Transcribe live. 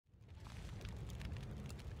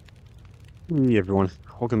Hey everyone,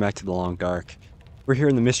 welcome back to the Long Dark. We're here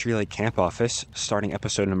in the Mystery Lake camp office, starting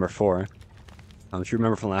episode number 4. If you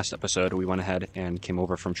remember from last episode, we went ahead and came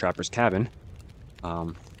over from Trapper's cabin.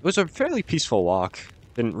 It was a fairly peaceful walk.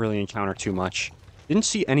 Didn't really encounter too much. Didn't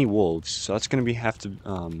see any wolves, so that's gonna be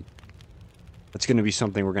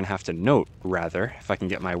something we're gonna have to note, rather, if I can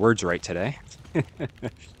get my words right today.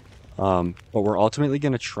 But we're ultimately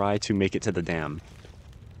gonna try to make it to the dam.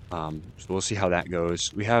 So we'll see how that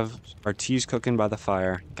goes. We have our teas cooking by the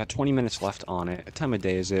fire. Got 20 minutes left on it. What time of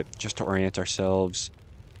day is it? Just to orient ourselves.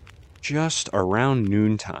 Just around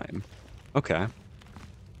noontime. Okay. Well,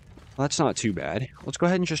 that's not too bad. Let's go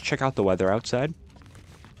ahead and just check out the weather outside.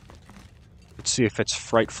 Let's see if it's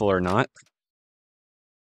frightful or not.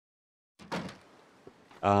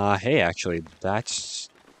 Hey, actually, this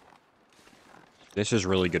is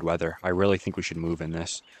really good weather. I really think we should move in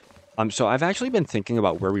this. So I've actually been thinking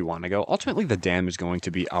about where we want to go. Ultimately, the dam is going to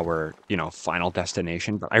be our, final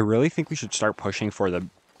destination, but I really think we should start pushing for the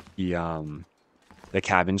the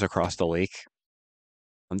cabins across the lake.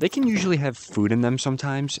 They can usually have food in them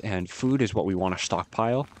sometimes, and food is what we want to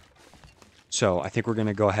stockpile. So I think we're going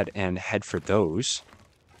to go ahead and head for those.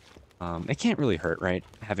 It can't really hurt, right?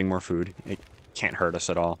 Having more food. It can't hurt us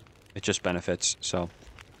at all. It just benefits. So,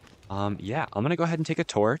 yeah, I'm going to go ahead and take a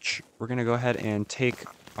torch. We're going to go ahead and take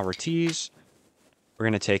our teas. We're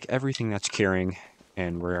going to take everything that's curing,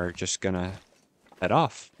 and we're just going to head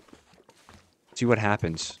off. See what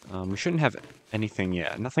happens. We shouldn't have anything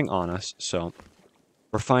yet. Nothing on us, so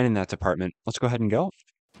we're fine in that department. Let's go ahead and go.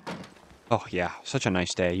 Oh, yeah, such a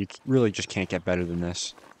nice day. You really just can't get better than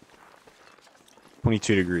this.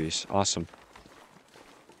 22 degrees. Awesome.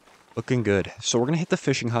 Looking good. So we're going to hit the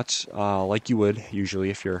fishing huts, like you would usually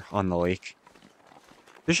if you're on the lake.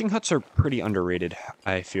 Fishing huts are pretty underrated,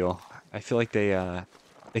 I feel. I feel like they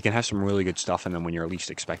can have some really good stuff in them when you're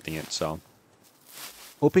least expecting it, so.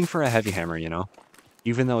 Hoping for a heavy hammer,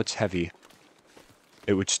 Even though it's heavy,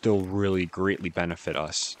 it would still really greatly benefit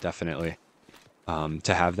us, definitely.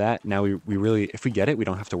 To have that. Now, we really, if we get it, we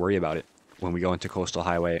don't have to worry about it when we go into Coastal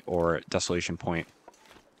Highway or Desolation Point.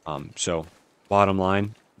 So, bottom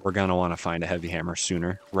line, we're going to want to find a heavy hammer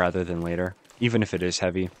sooner rather than later, even if it is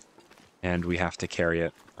heavy and we have to carry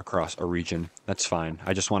it across a region. That's fine.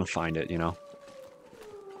 I just want to find it,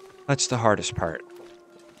 That's the hardest part.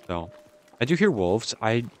 So, I do hear wolves.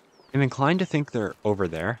 I am inclined to think they're over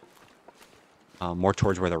there, more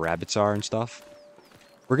towards where the rabbits are and stuff.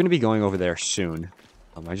 We're going to be going over there soon.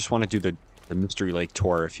 I just want to do the Mystery Lake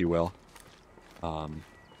tour, if you will.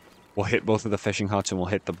 We'll hit both of the fishing huts, and we'll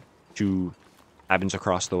hit the 2 cabins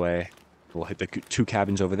across the way. We'll hit the 2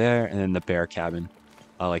 cabins over there, and then the bear cabin,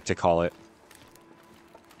 I like to call it.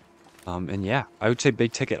 And yeah, I would say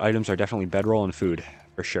big ticket items are definitely bedroll and food,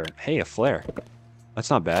 for sure. Hey, a flare. That's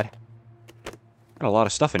not bad. Got a lot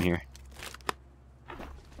of stuff in here.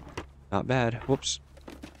 Not bad. Whoops.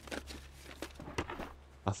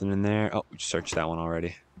 Nothing in there. Oh, we searched that one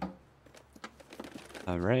already.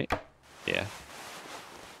 Alright. Yeah.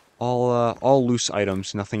 All loose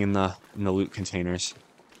items, nothing in the loot containers.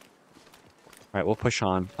 Alright, we'll push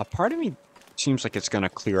on. A part of me seems like it's gonna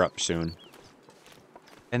clear up soon.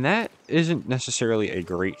 And that isn't necessarily a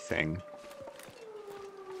great thing.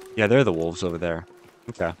 Yeah, they're the wolves over there.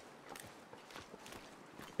 Okay.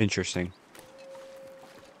 Interesting.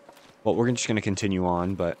 Well, we're just gonna continue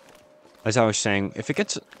on, but as I was saying, if it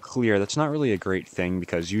gets clear, that's not really a great thing,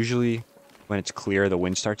 because usually when it's clear, the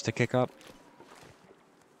wind starts to kick up.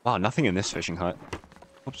 Wow, nothing in this fishing hut.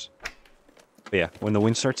 Oops. But yeah, when the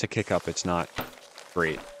wind starts to kick up, it's not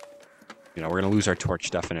great. We're going to lose our torch,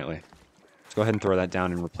 definitely. Let's go ahead and throw that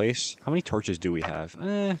down and replace. How many torches do we have?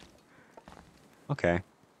 Okay.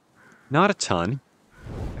 Not a ton.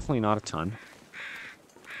 Definitely not a ton.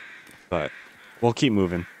 But we'll keep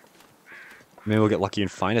moving. Maybe we'll get lucky and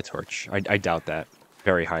find a torch. I doubt that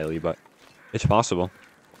very highly, but it's possible.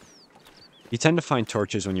 You tend to find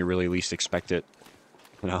torches when you really least expect it.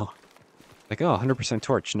 Like, oh, 100%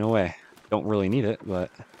 torch. No way. Don't really need it, but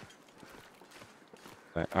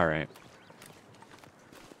alright.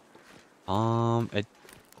 I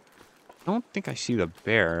don't think I see the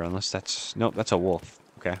bear, unless that's... Nope, that's a wolf.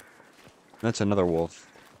 Okay. That's another wolf.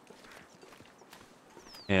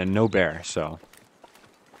 And no bear, so...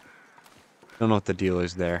 Don't know what the deal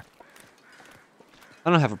is there.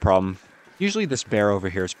 I don't have a problem. Usually this bear over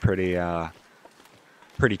here is pretty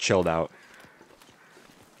chilled out.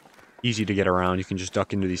 Easy to get around. You can just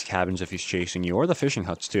duck into these cabins if he's chasing you. Or the fishing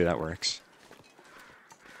huts, too. That works.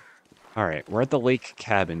 Alright, we're at the lake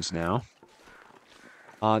cabins now.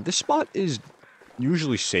 This spot is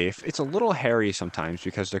usually safe. It's a little hairy sometimes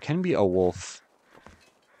because there can be a wolf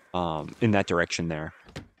in that direction there.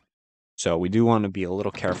 So we do want to be a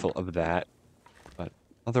little careful of that. But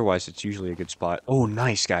otherwise, it's usually a good spot. Oh,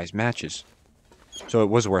 nice, guys. Matches. So it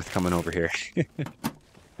was worth coming over here.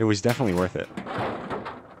 It was definitely worth it.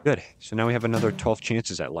 Good. So now we have another 12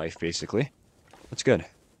 chances at life, basically. That's good.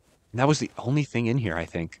 And that was the only thing in here, I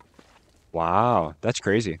think. Wow. That's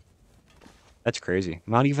crazy. That's crazy.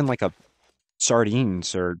 Not even like a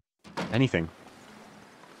sardines or anything.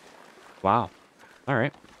 Wow. All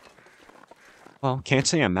right. Well, can't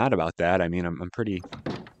say I'm mad about that. I mean, I'm pretty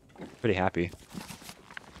happy.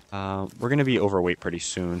 We're gonna be overweight pretty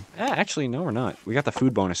soon. Actually, no, we're not. We got the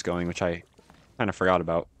food bonus going, which I kind of forgot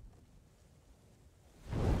about.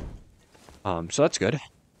 So that's good.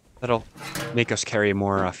 That'll make us carry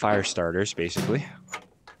more fire starters, basically.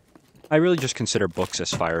 I really just consider books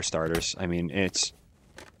as fire starters. I mean,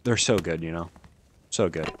 they're so good, you know? So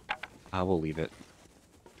good. We'll leave it.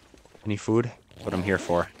 Any food? What I'm here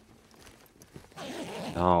for.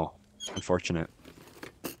 No. Unfortunate.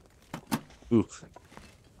 Oof.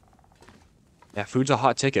 Yeah, food's a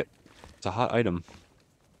hot ticket. It's a hot item.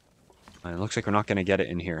 And it looks like we're not going to get it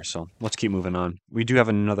in here, so let's keep moving on. We do have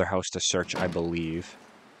another house to search, I believe.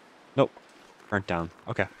 Nope. Burnt down.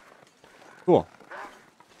 Okay. Cool.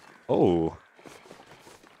 Oh.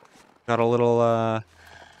 Got a little,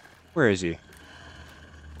 where is he?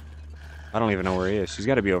 I don't even know where he is. He's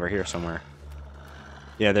got to be over here somewhere.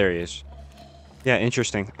 Yeah, there he is. Yeah,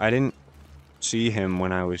 interesting. I didn't see him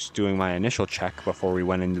when I was doing my initial check before we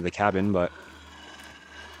went into the cabin, but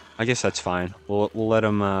I guess that's fine. We'll let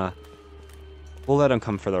him, we'll let him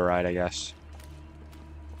come for the ride, I guess.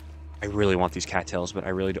 I really want these cattails, but I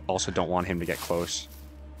really also don't want him to get close.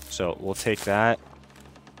 So we'll take that.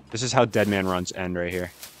 This is how Deadman runs end right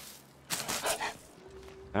here.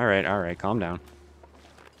 Alright, calm down.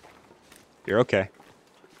 You're okay.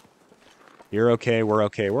 You're okay, we're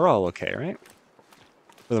all okay, right?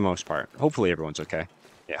 For the most part. Hopefully everyone's okay.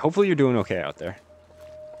 Yeah, hopefully you're doing okay out there.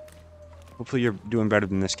 Hopefully you're doing better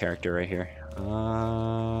than this character right here.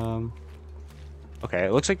 Okay,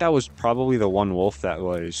 it looks like that was probably the one wolf that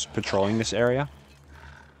was patrolling this area.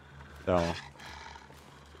 So, I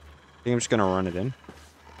think I'm just gonna run it in.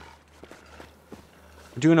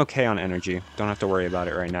 We're doing okay on energy. Don't have to worry about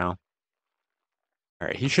it right now.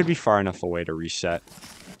 Alright, he should be far enough away to reset.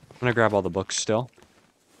 I'm gonna grab all the books still.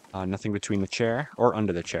 Nothing between the chair or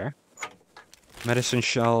under the chair. Medicine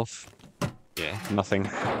shelf. Yeah, nothing.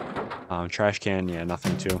 Trash can. Yeah,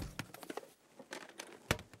 nothing too.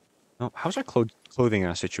 Oh, how's our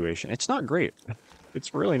clothing situation? It's not great.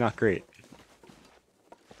 It's really not great.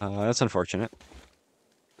 That's unfortunate.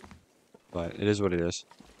 But it is what it is.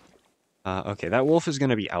 Okay, that wolf is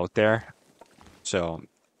gonna be out there. So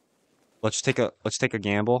let's take a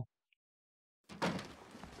gamble.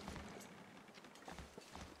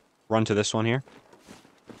 Run to this one here.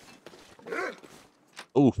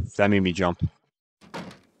 Ooh, that made me jump.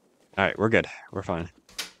 Alright, we're good. We're fine.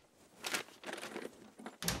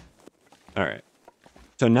 Alright.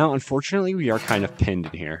 So now, unfortunately, we are kind of pinned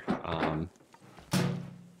in here.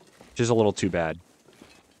 Which is a little too bad.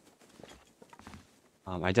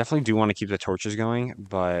 I definitely do want to keep the torches going,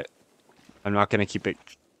 but I'm not going to keep it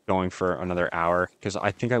going for another hour, because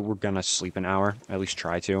I think we're going to sleep an hour, at least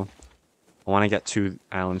try to. I want to get to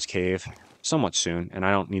Alan's cave somewhat soon, and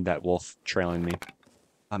I don't need that wolf trailing me.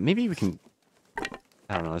 Maybe we can...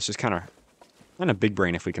 I don't know, this is kind of big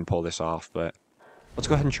brain if we can pull this off, but let's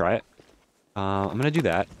go ahead and try it. I'm going to do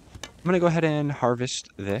that. I'm going to go ahead and harvest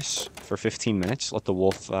this for 15 minutes, let the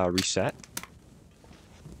wolf reset.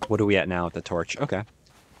 What are we at now at the torch? Okay.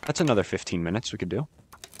 That's another 15 minutes we could do.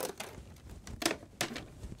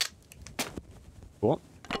 Cool.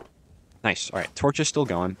 Nice. All right, torch is still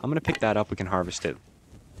going. I'm going to pick that up. We can harvest it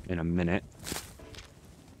in a minute.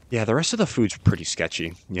 Yeah, the rest of the food's pretty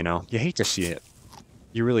sketchy, you know? You hate to see it.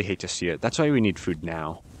 You really hate to see it. That's why we need food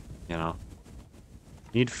now, you know?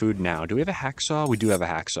 Need food now. Do we have a hacksaw? We do have a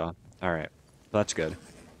hacksaw. All right. That's good.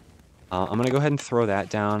 I'm going to go ahead and throw that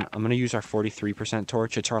down. I'm going to use our 43%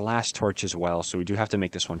 torch. It's our last torch as well, so we do have to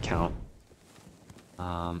make this one count.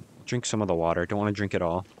 Drink some of the water. Don't want to drink it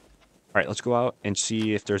all. All right, let's go out and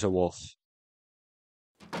see if there's a wolf.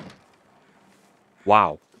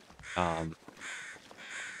 Wow.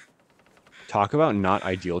 Talk about not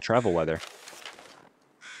ideal travel weather.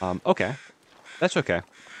 Okay. That's okay.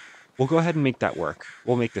 We'll go ahead and make that work.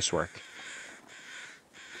 We'll make this work.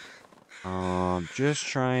 Just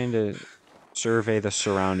trying to survey the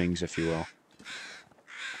surroundings, if you will.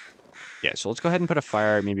 Yeah, so let's go ahead and put a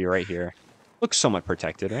fire maybe right here. Looks somewhat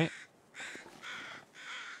protected, right?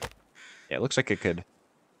 Yeah, it looks like it could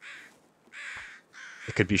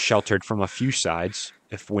be sheltered from a few sides.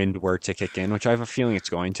 if wind were to kick in, which I have a feeling it's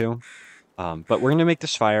going to. But we're gonna make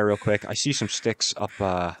this fire real quick. I see some sticks up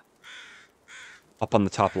on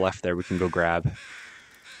the top left there we can go grab.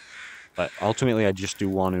 But ultimately, I just do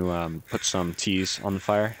want to put some teas on the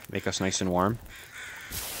fire, make us nice and warm.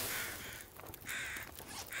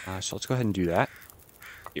 So let's go ahead and do that.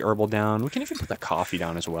 The herbal down. We can even put the coffee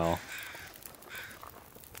down as well.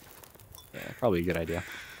 Yeah, probably a good idea.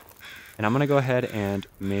 And I'm going to go ahead and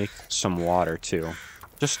make some water, too.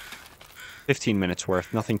 Just 15 minutes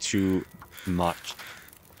worth. Nothing too much.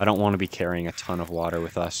 I don't want to be carrying a ton of water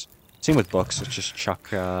with us. Same with books. Let's just chuck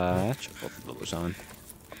both of those on.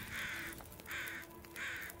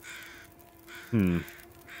 Okay.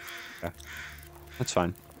 That's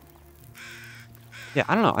fine. Yeah,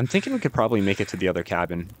 I don't know. I'm thinking we could probably make it to the other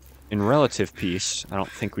cabin in relative peace. I don't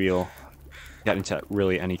think we'll get into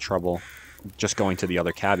really any trouble just going to the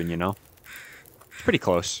other cabin, you know? It's pretty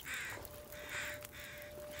close.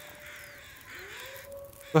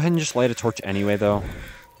 Go ahead and just light a torch anyway, though.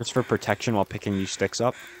 Just for protection while picking these sticks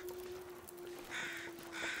up.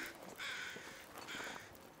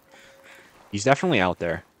 He's definitely out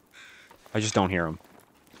there. I just don't hear him.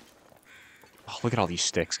 Oh, look at all these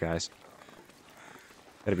sticks, guys.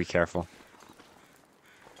 Gotta be careful.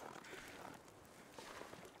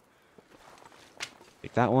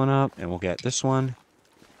 Pick that one up, and we'll get this one.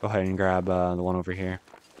 Go ahead and grab the one over here.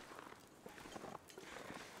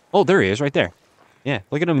 Oh, there he is, right there. Yeah,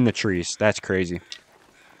 look at him in the trees. That's crazy.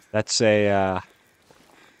 That's a,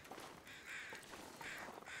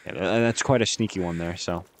 yeah, that's quite a sneaky one there,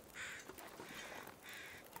 so.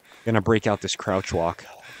 Gonna break out this crouch walk.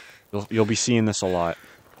 You'll be seeing this a lot.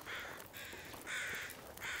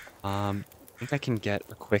 I think I can get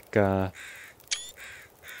a quick, Alright,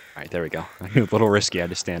 there we go. A little risky, I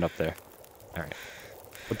had to stand up there. Alright.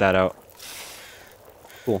 Put that out.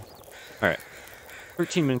 Cool. Alright.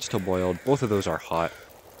 13 minutes till boiled. Both of those are hot.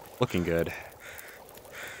 Looking good.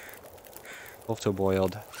 Both till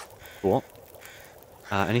boiled. Cool.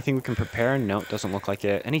 Anything we can prepare? No, it doesn't look like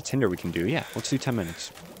it. Any tinder we can do? Yeah, let's do 10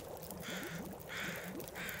 minutes.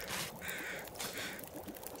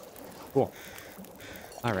 Cool.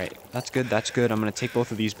 Alright, that's good, that's good. I'm going to take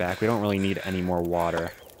both of these back. We don't really need any more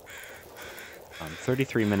water.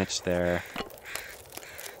 33 minutes there.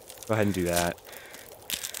 Go ahead and do that.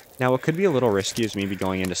 Now, what could be a little risky is maybe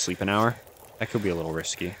going into sleep an hour. That could be a little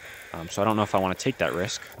risky. So I don't know if I want to take that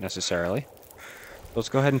risk, necessarily. Let's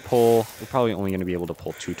go ahead and pull... We're probably only going to be able to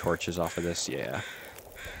pull 2 torches off of this. Yeah.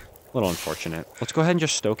 A little unfortunate. Let's go ahead and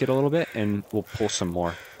just stoke it a little bit, and we'll pull some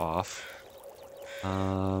more off.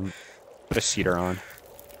 Put a cedar on.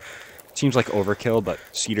 Seems like overkill, but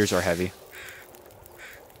cedars are heavy.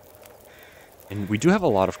 And we do have a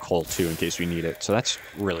lot of coal, too, in case we need it. So that's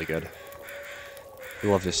really good. We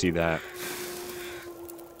love to see that.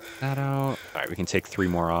 That out. Alright, we can take 3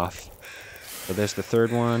 more off. So there's the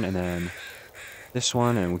third one, and then this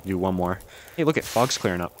one, and we can do one more. Hey, look at fog's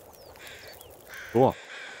clearing up. Cool.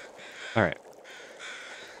 Alright.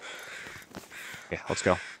 Okay, let's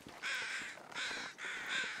go.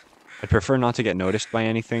 I'd prefer not to get noticed by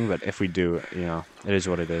anything, but if we do, you know, it is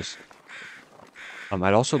what it is.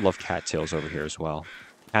 I'd also love cattails over here as well.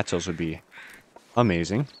 Cattails would be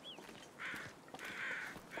amazing.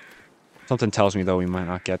 Something tells me, though, we might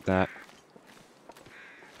not get that.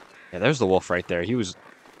 Yeah, there's the wolf right there. He was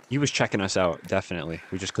checking us out, definitely.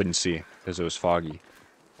 We just couldn't see because it was foggy.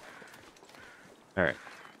 Alright.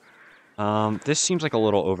 This seems like a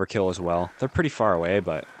little overkill as well. They're pretty far away,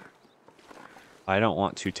 but I don't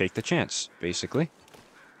want to take the chance, basically.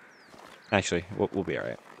 Actually, we'll be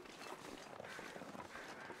alright.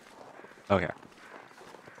 Okay.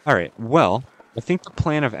 Alright, well, I think the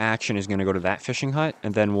plan of action is going to go to that fishing hut,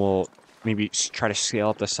 and then we'll maybe try to scale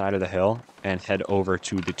up the side of the hill and head over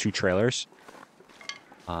to the 2 trailers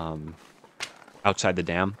outside the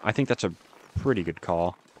dam. I think that's a pretty good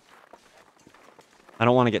call. I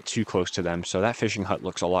don't want to get too close to them, so that fishing hut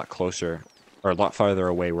looks a lot closer, or a lot farther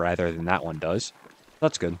away rather than that one does.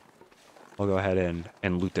 That's good. I'll go ahead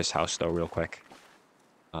and loot this house, though, real quick.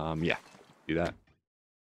 Yeah, do that.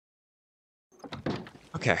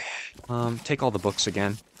 Okay, take all the books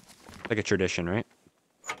again. Like a tradition, right?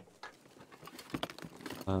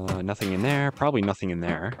 Nothing in there, probably nothing in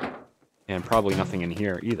there. And probably nothing in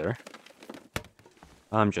here either.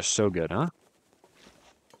 I'm just so good, huh?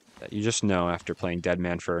 That you just know after playing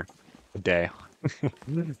Deadman for a day.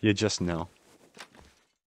 You just know.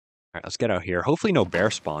 Alright, let's get out here. Hopefully no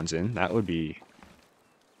bear spawns in. That would be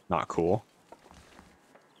not cool.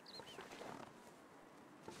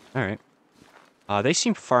 Alright. They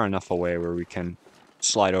seem far enough away where we can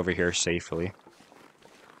slide over here safely.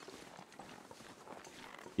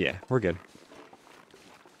 Yeah, we're good.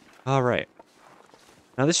 All right.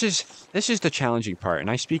 Now this is the challenging part, and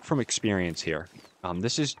I speak from experience here.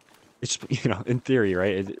 This is it's in theory,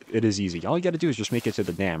 right? It is easy. All you got to do is just make it to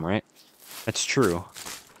the dam, right? That's true.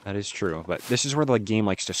 That is true. But this is where the game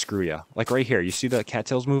likes to screw you. Like right here, you see the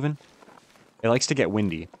cattails moving? It likes to get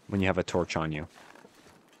windy when you have a torch on you.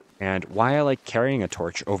 And why I like carrying a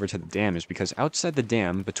torch over to the dam is because outside the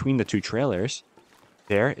dam, between the two trailers,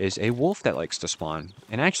 there is a wolf that likes to spawn.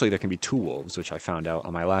 And actually, there can be two wolves, which I found out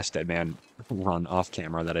on my last Deadman run off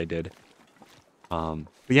camera that I did. But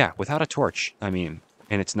yeah, without a torch, I mean,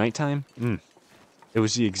 and it's nighttime, it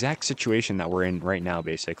was the exact situation that we're in right now,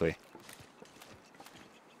 basically.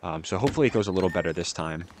 So hopefully it goes a little better this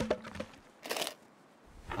time.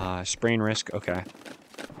 Sprain risk, okay.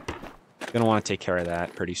 Gonna want to take care of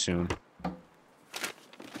that pretty soon.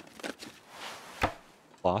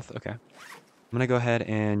 Cloth, okay. I'm gonna go ahead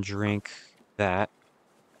and drink that.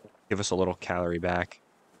 Give us a little calorie back.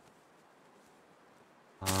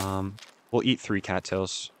 We'll eat 3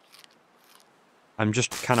 cattails. I'm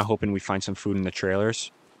just kind of hoping we find some food in the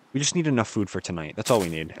trailers. We just need enough food for tonight. That's all we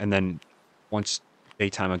need. And then once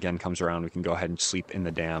daytime again comes around, we can go ahead and sleep in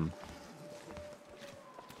the dam.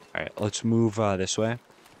 Alright, let's move this way.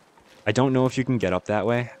 I don't know if you can get up that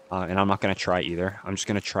way, and I'm not going to try either. I'm just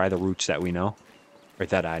going to try the routes that we know, or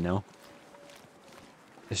that I know.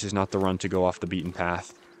 This is not the run to go off the beaten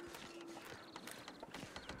path.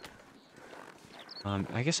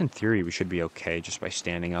 I guess in theory we should be okay just by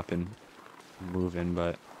standing up and moving,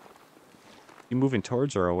 but... You moving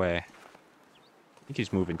towards or away? I think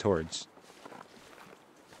he's moving towards.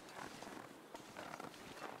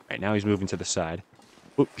 Alright, now he's moving to the side.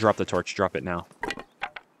 Oop, drop the torch. Drop it now.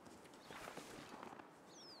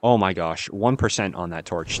 Oh my gosh, 1% on that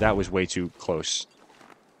torch. That was way too close.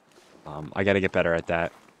 I gotta get better at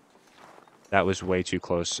that. That was way too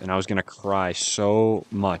close, and I was gonna cry so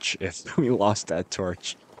much if we lost that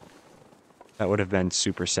torch. That would have been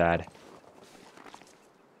super sad.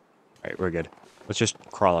 Alright, we're good. Let's just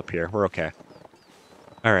crawl up here. We're okay.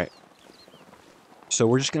 Alright. So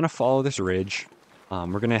we're just gonna follow this ridge.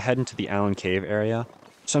 We're gonna head into the Allen Cave area.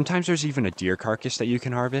 Sometimes there's even a deer carcass that you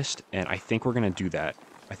can harvest, and I think we're gonna do that.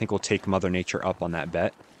 I think we'll take Mother Nature up on that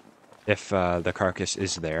bet. If the carcass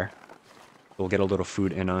is there. We'll get a little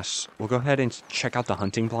food in us. We'll go ahead and check out the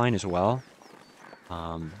hunting blind as well.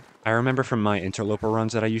 I remember from my interloper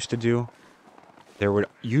runs that I used to do, there would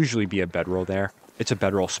usually be a bedroll there. It's a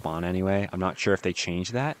bedroll spawn anyway. I'm not sure if they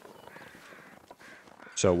changed that.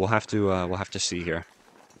 So we'll have to see here.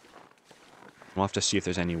 We'll have to see if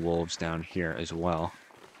there's any wolves down here as well.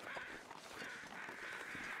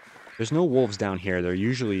 There's no wolves down here. They're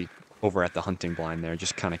usually over at the hunting blind there,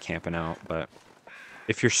 just kind of camping out, but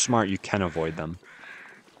if you're smart, you can avoid them.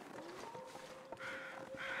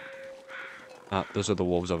 Those are the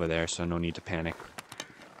wolves over there, so no need to panic.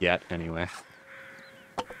 Yet, anyway.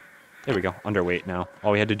 There we go, underweight now.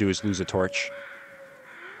 All we had to do is lose a torch.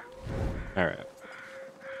 Alright.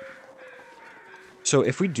 So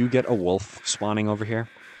if we do get a wolf spawning over here,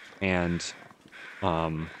 and,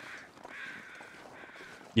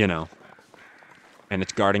 you know, and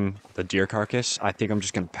it's guarding the deer carcass, I think I'm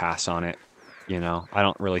just going to pass on it. You know, I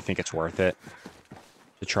don't really think it's worth it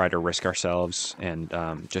to try to risk ourselves and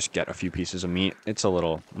just get a few pieces of meat. It's a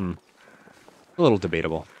little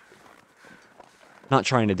debatable. Not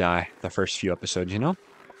trying to die the first few episodes, you know?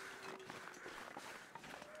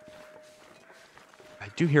 I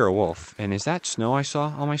do hear a wolf. And is that snow I saw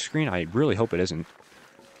on my screen? I really hope it isn't.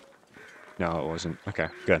 No, it wasn't. Okay,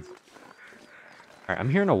 good. Alright, I'm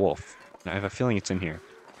hearing a wolf. I have a feeling it's in here.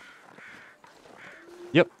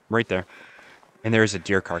 Yep, right there. And there is a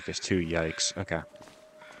deer carcass too, yikes. Okay.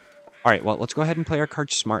 Alright, well, let's go ahead and play our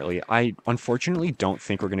cards smartly. I unfortunately don't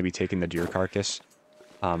think we're going to be taking the deer carcass.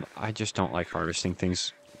 I just don't like harvesting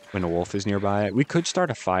things when a wolf is nearby. We could start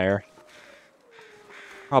a fire.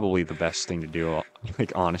 Probably the best thing to do,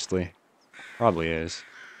 like, honestly. Probably is.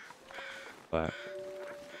 But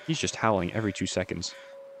he's just howling every 2 seconds.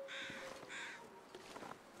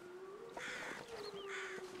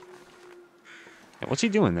 Yeah, what's he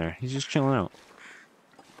doing there? He's just chilling out.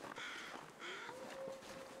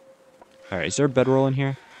 Alright, is there a bedroll in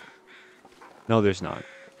here? No, there's not.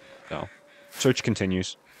 So, search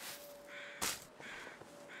continues.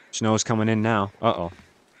 Snow's coming in now. Uh-oh.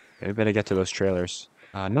 Okay, we better get to those trailers.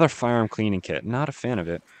 Another firearm cleaning kit. Not a fan of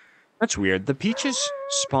it. That's weird. The peaches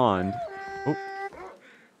spawned... Oh.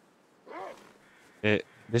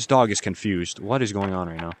 This dog is confused. What is going on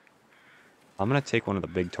right now? I'm gonna take one of the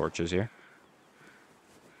big torches here.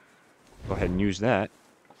 Go ahead and use that.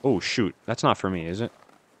 Oh, shoot. That's not for me, is it?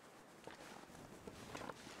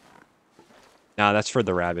 Nah, that's for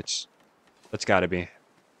the rabbits. That's gotta be.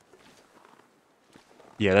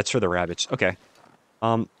 Yeah, that's for the rabbits. Okay.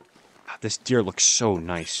 Um, this deer looks so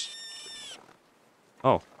nice.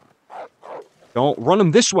 Oh. Don't run him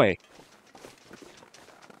this way!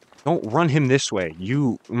 Don't run him this way.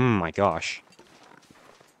 You... my gosh.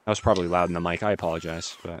 That was probably loud in the mic. I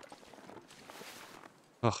apologize, but...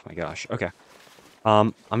 Oh my gosh. Okay.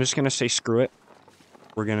 I'm just gonna say screw it.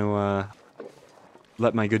 We're gonna,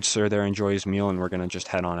 let my good sir there enjoy his meal, and we're gonna just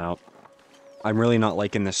head on out. I'm really not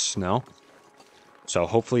liking this snow. So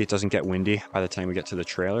hopefully it doesn't get windy by the time we get to the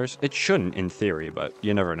trailers. It shouldn't, in theory, but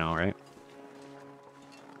you never know, right?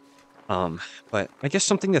 But I guess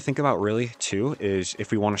something to think about really, too, is if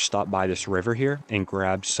we want to stop by this river here and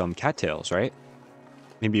grab some cattails, right?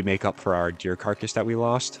 Maybe make up for our deer carcass that we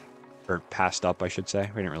lost. Or passed up, I should say.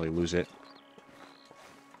 We didn't really lose it.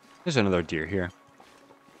 There's another deer here.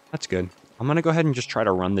 That's good. I'm gonna go ahead and just try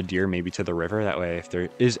to run the deer maybe to the river. That way, if there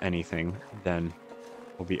is anything, then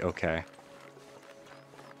we'll be okay.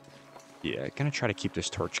 Yeah, gonna try to keep this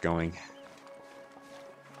torch going.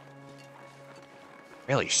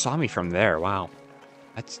 Really, saw me from there. Wow.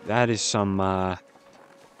 That is some,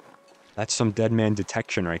 that's some Deadman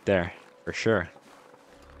detection right there. For sure.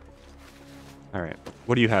 Alright.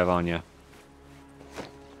 What do you have on you?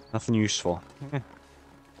 Nothing useful.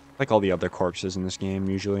 Like all the other corpses in this game,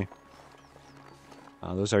 usually.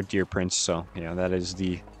 Those are deer prints, so, yeah, that is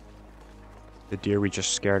the deer we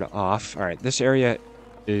just scared off. Alright, this area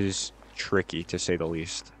is tricky, to say the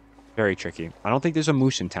least. Very tricky. I don't think there's a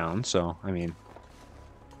moose in town, so, I mean...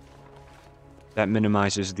 that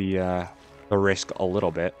minimizes the risk a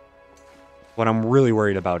little bit. What I'm really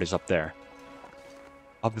worried about is up there.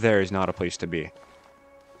 Up there is not a place to be.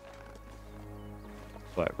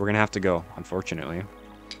 But we're gonna have to go, unfortunately.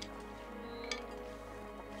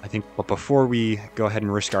 I think, but before we go ahead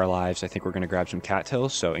and risk our lives, I think we're gonna grab some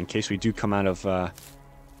cattails, so in case we do come out of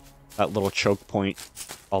that little choke point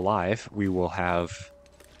alive, we will have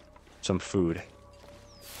some food.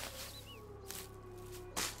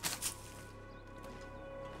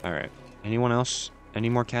 Alright. Anyone else? Any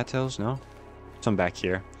more cattails? No? Some back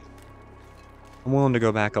here. I'm willing to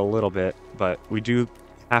go back a little bit, but we do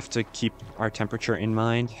have to keep our temperature in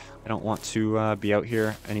mind. I don't want to be out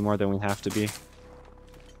here any more than we have to be.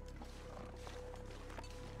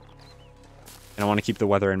 And I want to keep the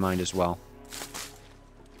weather in mind as well.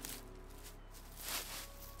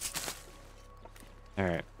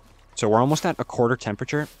 Alright. So we're almost at a quarter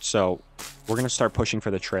temperature, so we're going to start pushing for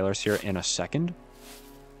the trailers here in a second.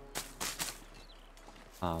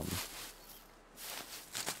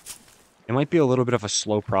 It might be a little bit of a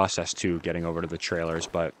slow process, too, getting over to the trailers,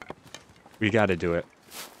 but we got to do it.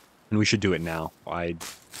 And we should do it now. I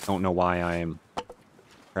don't know why I am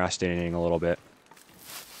procrastinating a little bit.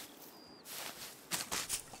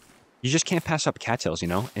 You just can't pass up cattails, you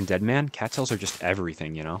know? In Deadman, cattails are just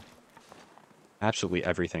everything, you know? Absolutely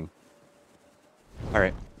everything.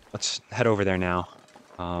 Alright, let's head over there now.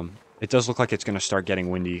 It does look like it's going to start getting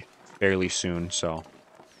windy fairly soon, so...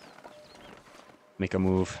 make a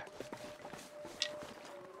move.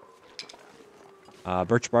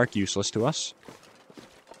 Birch bark, useless to us.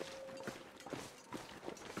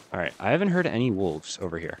 Alright, I haven't heard any wolves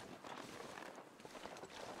over here.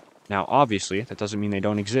 Now, obviously, that doesn't mean they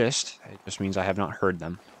don't exist. It just means I have not heard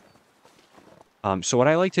them. So what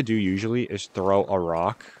I like to do usually is throw a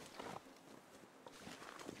rock.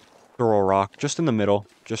 Throw a rock just in the middle,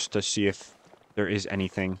 just to see if there is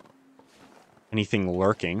anything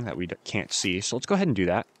lurking that we can't see. So let's go ahead and do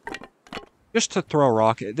that. Just to throw a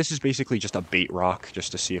rock. This is basically just a bait rock,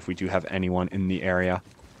 just to see if we do have anyone in the area.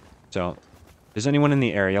 So, if there's anyone in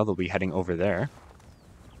the area, they'll be heading over there.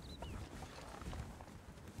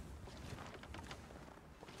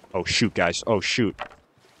 Oh, shoot, guys. Oh, shoot.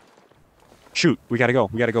 Shoot, we gotta go.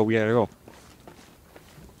 We gotta go. We gotta go.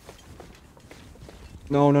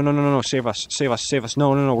 No, no, no, no, no, no. Save us. Save us. Save us.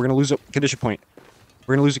 No, no, no. We're gonna lose a condition point.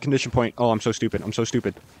 We're gonna lose a condition point. Oh, I'm so stupid. I'm so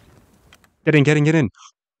stupid. Get in, get in, get in.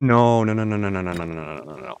 No, no, no, no, no, no, no, no, no, no,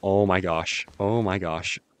 no, no. Oh my gosh. Oh my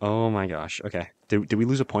gosh. Oh my gosh. Okay. Did we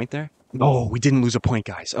lose a point there? No, we didn't lose a point,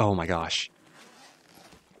 guys. Oh my gosh.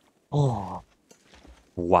 Oh.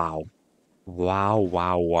 Wow. Wow,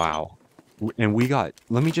 wow, wow. And we got...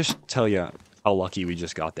 let me just tell you how lucky we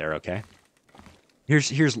just got there, okay?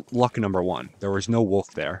 Here's luck number one. There was no wolf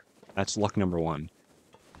there. That's luck number one.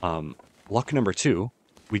 Luck number two,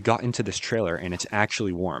 we got into this trailer and it's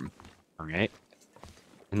actually warm. Alright?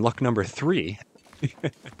 And luck number three,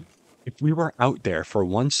 if we were out there for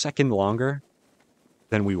 1 second longer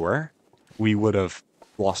than we were, we would have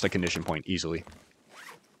lost a condition point easily.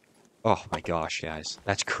 Oh my gosh, guys.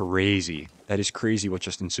 That's crazy. That is crazy what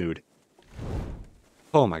just ensued.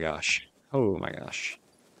 Oh my gosh. Oh my gosh.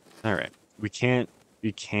 All right. We can't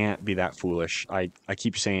be that foolish. I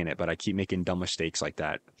keep saying it, but I keep making dumb mistakes like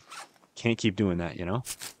that. Can't keep doing that, you know?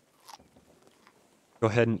 Go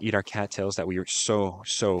ahead and eat our cattails that we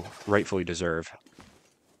so rightfully deserve.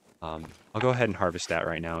 I'll go ahead and harvest that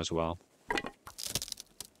right now as well.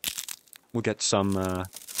 We'll get some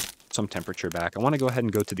temperature back. I want to go ahead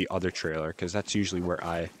and go to the other trailer because that's usually where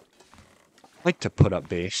I like to put up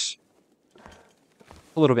base.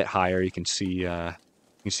 A little bit higher, you can see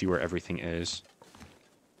where everything is.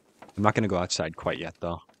 I'm not going to go outside quite yet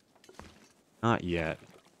though. Not yet.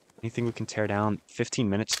 Anything we can tear down? 15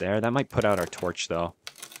 minutes there. That might put out our torch though.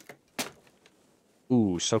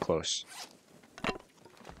 Ooh, so close.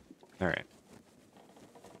 All right.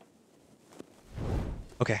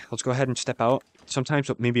 Okay, let's go ahead and step out.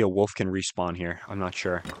 Sometimes maybe a wolf can respawn here. I'm not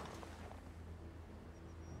sure.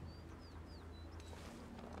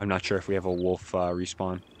 I'm not sure if we have a wolf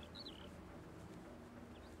respawn.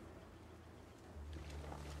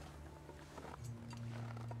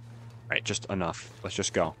 Right, just enough. Let's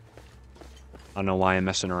just go. I don't know why I'm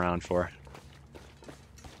messing around for.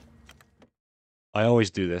 I always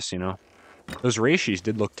do this, you know. Those reishi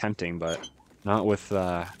did look tempting, but not with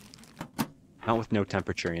no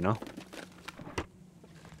temperature, you know.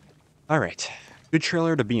 All right, good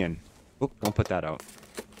trailer to be in. Oh, don't put that out.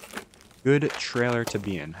 Good trailer to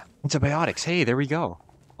be in. Antibiotics. Hey, there we go.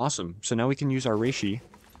 Awesome. So now we can use our reishi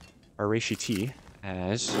tea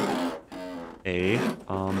as a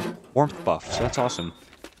warmth buff. So that's awesome.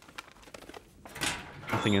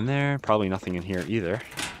 Nothing in there. Probably nothing in here either.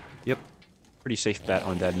 Yep. Pretty safe bet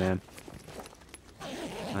on Deadman.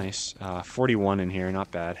 Nice. 41 in here.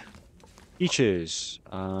 Not bad. Peaches.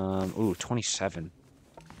 Ooh, 27.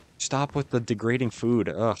 Stop with the degrading food.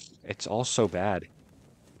 Ugh. It's all so bad.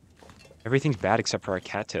 Everything's bad except for our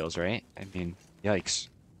cattails, right? I mean, yikes.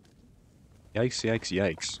 Yikes,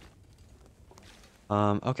 yikes,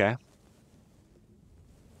 yikes. Okay.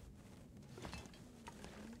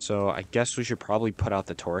 So I guess we should probably put out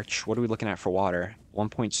the torch. What are we looking at for water?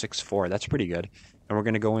 1.64. That's pretty good. And we're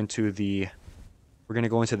gonna go into the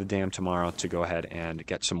dam tomorrow to go ahead and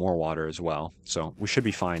get some more water as well. So we should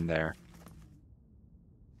be fine there.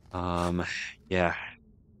 Yeah.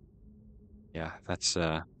 Yeah, that's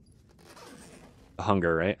the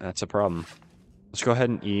hunger, right? That's a problem. Let's go ahead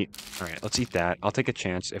and eat. All right, let's eat that. I'll take a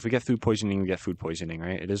chance. If we get food poisoning, we get food poisoning,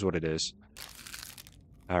 right? It is what it is.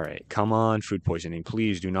 All right, come on, food poisoning.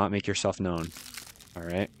 Please do not make yourself known. All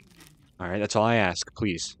right. All right, that's all I ask,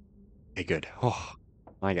 please. Okay, good. Oh,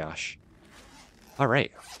 my gosh. All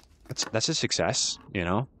right. That's a success, you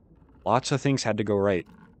know? Lots of things had to go right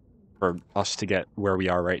for us to get where we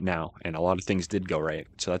are right now, and a lot of things did go right,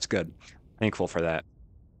 so that's good. Thankful for that.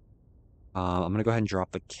 I'm gonna go ahead and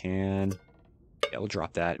drop the can. Yeah, we'll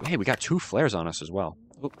drop that. Hey, we got 2 flares on us as well.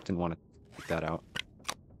 Oh, didn't want to take that out.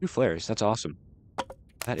 2 flares. That's awesome.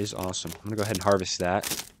 That is awesome. I'm gonna go ahead and harvest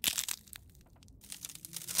that.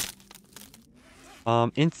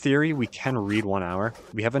 In theory, we can read 1 hour.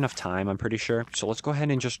 We have enough time, I'm pretty sure. So let's go ahead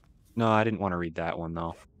and just... No, I didn't want to read that one,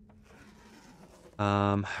 though.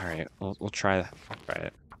 All right. We'll try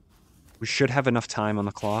it. We should have enough time on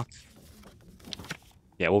the clock.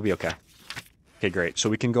 Yeah, we'll be okay. Okay, great. So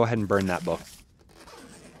we can go ahead and burn that book.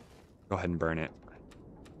 Go ahead and burn it.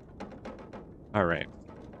 All right.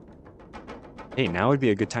 Hey, now would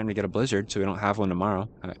be a good time to get a blizzard so we don't have one tomorrow.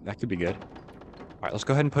 That could be good. All right, let's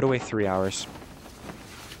go ahead and put away 3 hours.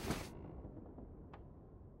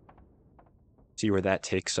 See where that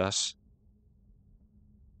takes us.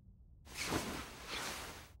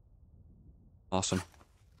 Awesome.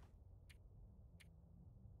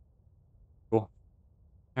 Cool.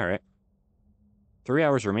 All right. 3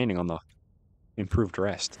 hours remaining on the improved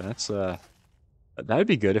rest. That would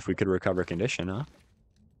be good if we could recover condition, huh?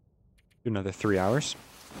 Do another 3 hours.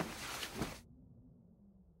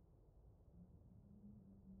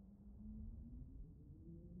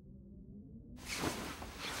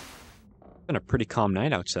 Been a pretty calm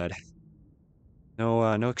night outside.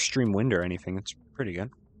 No extreme wind or anything. It's pretty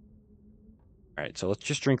good. All right, so let's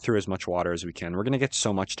just drink through as much water as we can. We're gonna get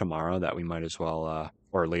so much tomorrow that we might as well,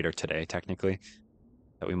 or later today, technically,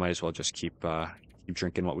 that we might as well just keep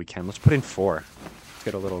drinking what we can. Let's put in 4. Let's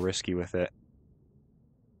get a little risky with it.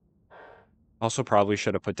 Also, probably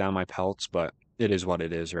should have put down my pelts, but it is what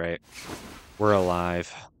it is, right? We're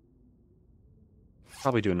alive.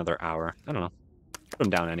 Probably do another hour. I don't know. Put them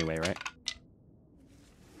down anyway, right?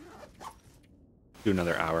 Do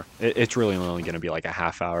another hour. It's really only going to be like a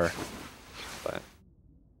half hour, but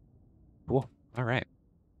cool. All right.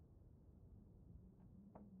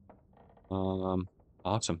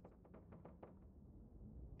 Awesome.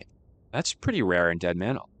 That's pretty rare in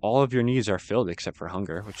Deadman. All of your needs are filled except for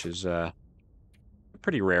hunger, which is a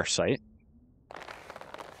pretty rare sight.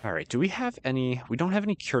 All right, do we have any... We don't have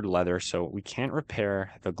any cured leather, so we can't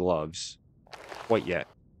repair the gloves quite yet.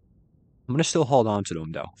 I'm going to still hold on to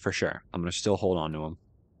them, though, for sure. I'm going to still hold on to them.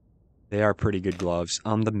 They are pretty good gloves.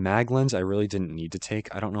 The mag lens I really didn't need to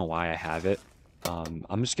take. I don't know why I have it.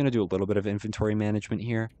 I'm just going to do a little bit of inventory management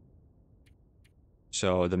here.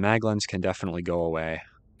 So the mag lens can definitely go away,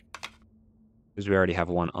 because we already have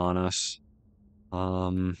one on us.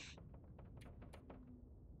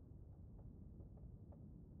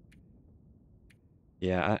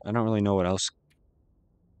 Yeah, I don't really know what else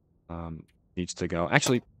needs to go.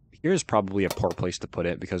 Actually, here's probably a poor place to put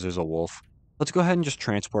it because there's a wolf. Let's go ahead and just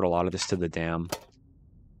transport a lot of this to the dam.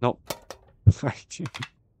 Nope.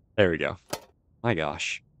 There we go. My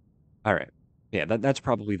gosh. All right. Yeah, that's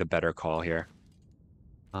probably the better call here.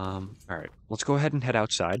 All right. Let's go ahead and head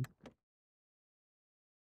outside.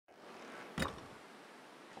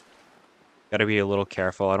 Gotta be a little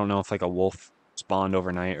careful. I don't know if like a wolf spawned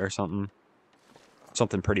overnight or something.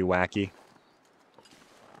 Something pretty wacky.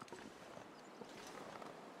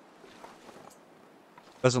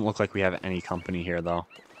 Doesn't look like we have any company here, though.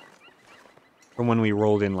 From when we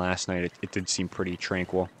rolled in last night, it did seem pretty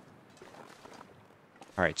tranquil.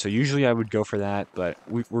 Alright, so usually I would go for that, but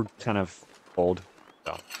we're kind of old,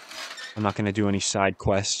 so I'm not going to do any side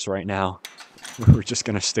quests right now. We're just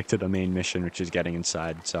going to stick to the main mission, which is getting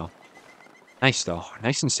inside, so... Nice, though.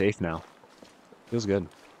 Nice and safe now. Feels good. Is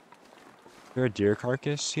there a deer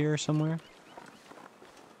carcass here somewhere?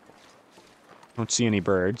 Don't see any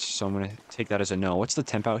birds, so I'm going to take that as a no. What's the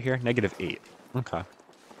temp out here? -8. Okay.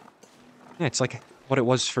 Yeah, it's like what it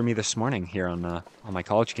was for me this morning here on my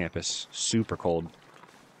college campus. Super cold.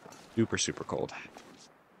 Super, super cold.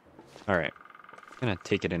 Alright. I'm going to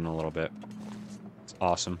take it in a little bit. It's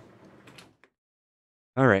awesome.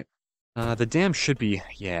 Alright. The dam should be...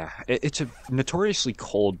 Yeah, it's a notoriously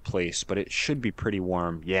cold place, but it should be pretty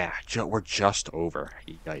warm. Yeah, we're just over.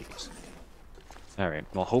 Yikes. Alright,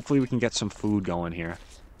 well, hopefully we can get some food going here.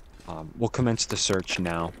 We'll commence the search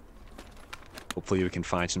now. Hopefully we can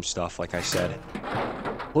find some stuff, like I said.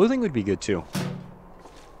 Clothing would be good, too.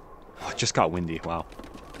 Oh, it just got windy, wow.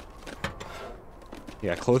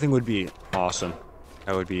 Yeah, clothing would be awesome.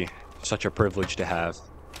 That would be such a privilege to have.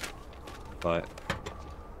 But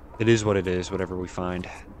it is what it is, whatever we find.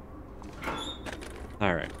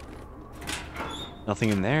 Alright. Nothing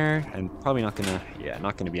in there, and probably not gonna... Yeah,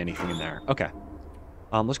 not gonna be anything in there. Okay.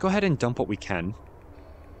 Let's go ahead and dump what we can.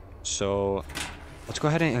 So, let's go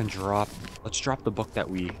ahead and drop... Let's drop the book that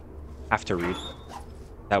we have to read.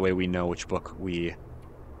 That way we know which book we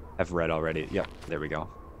have read already. Yep, there we go.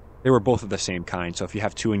 They were both of the same kind, so if you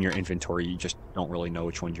have two in your inventory, you just don't really know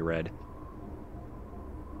which one you read.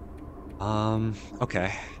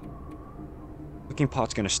 Okay. Cooking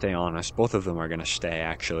pot's gonna stay on us. Both of them are gonna stay,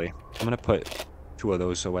 actually. I'm gonna put 2 of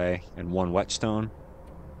those away and 1 whetstone.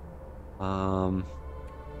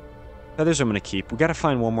 Feathers I'm gonna keep. We gotta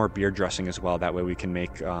find 1 more beard dressing as well. That way we can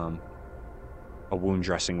make a wound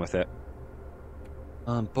dressing with it.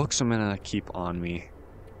 Books I'm gonna keep on me.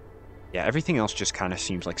 Yeah, everything else just kind of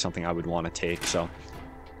seems like something I would want to take, so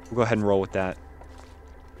we'll go ahead and roll with that.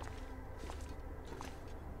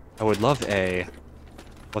 I would love a...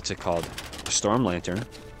 What's it called? A storm lantern.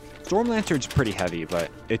 Storm lantern's pretty heavy,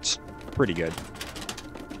 but it's pretty good.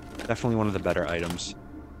 Definitely one of the better items.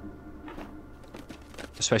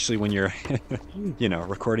 Especially when you're, you know,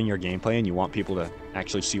 recording your gameplay and you want people to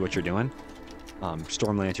actually see what you're doing.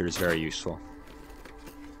 Storm lantern is very useful.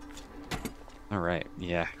 Alright,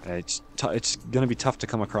 yeah, it's gonna be tough to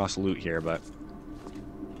come across loot here, but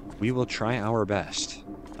we will try our best.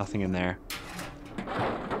 Nothing in there.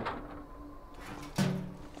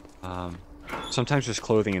 Sometimes there's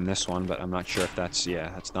clothing in this one, but I'm not sure if that's, yeah,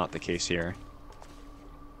 that's not the case here.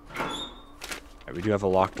 Right, we do have a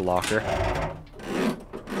locked locker.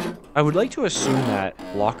 I would like to assume that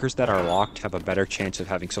lockers that are locked have a better chance of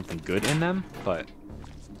having something good in them, but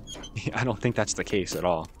I don't think that's the case at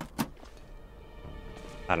all.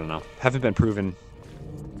 I don't know. Haven't been proven.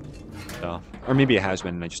 So, or maybe it has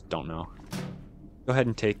been and I just don't know. Go ahead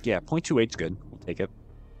and take... Yeah, 0.28 is good. We'll take it.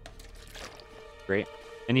 Great.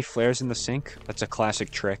 Any flares in the sink? That's a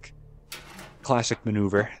classic trick. Classic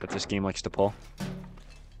maneuver that this game likes to pull.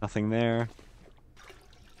 Nothing there.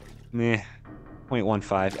 Meh.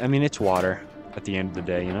 0.15. I mean, it's water at the end of the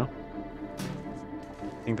day, you know?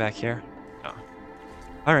 Anything back here? No.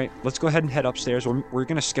 Alright, let's go ahead and head upstairs. We're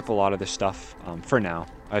going to skip a lot of this stuff for now.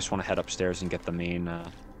 I just want to head upstairs and get the main...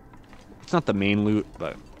 it's not the main loot,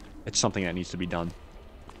 but It's something that needs to be done.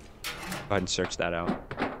 Go ahead and search that out.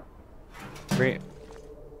 Great.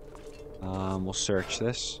 We'll search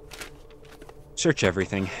this. Search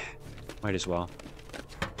everything. Might as well.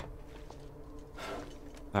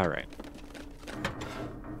 Alright.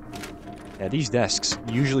 Yeah, these desks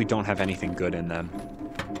usually don't have anything good in them.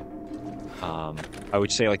 I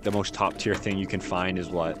would say like the most top tier thing you can find is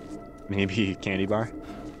what? Maybe candy bar?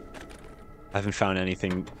 I haven't found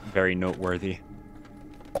anything very noteworthy.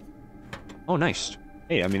 Oh, nice.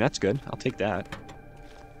 Hey, I mean, that's good. I'll take that.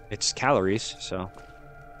 It's calories, so...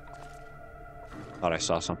 Thought I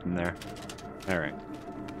saw something there. Alright.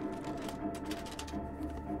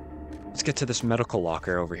 Let's get to this medical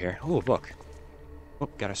locker over here. Oh, a book. Oh,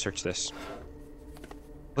 gotta search this.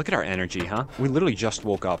 Look at our energy, huh? We literally just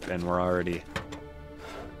woke up and we're already...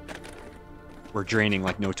 We're draining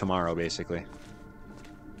like no tomorrow, basically.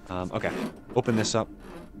 Okay. Open this up.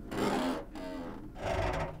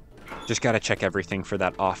 Just gotta check everything for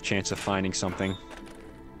that off chance of finding something.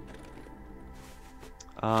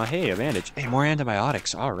 Hey, a bandage. Hey, more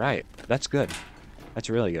antibiotics. Alright. That's good. That's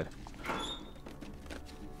really good.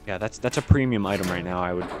 Yeah, that's a premium item right now,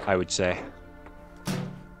 I would say.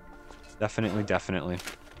 Definitely, definitely.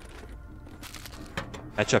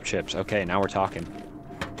 Ketchup chips. Okay, now we're talking.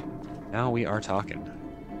 Now we are talking.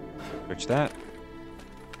 Search that.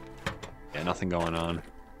 Yeah, nothing going on.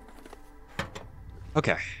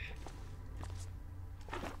 Okay.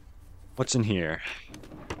 What's in here?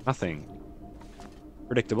 Nothing.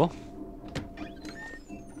 Predictable.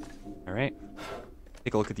 Alright.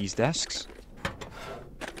 Take a look at these desks.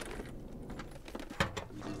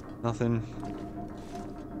 Nothing.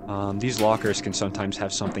 These lockers can sometimes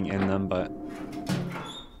have something in them, but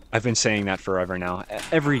I've been saying that forever now.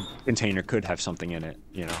 Every container could have something in it,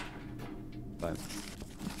 you know. But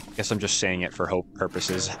I guess I'm just saying it for hope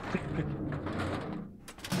purposes.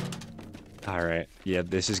 Alright. Yeah,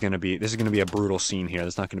 this is gonna be a brutal scene here.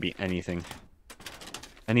 There's not gonna be anything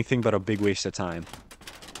but a big waste of time.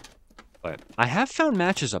 But I have found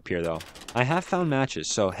matches up here though. I have found matches,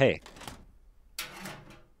 so hey.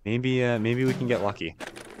 Maybe we can get lucky.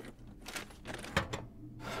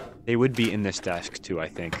 They would be in this desk too, I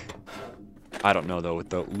think. I don't know though with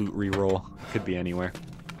the loot reroll. It could be anywhere.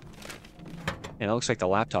 Yeah, that looks like the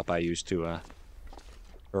laptop I used to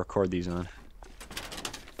record these on.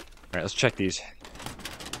 Alright, let's check these.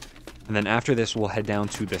 And then after this, we'll head down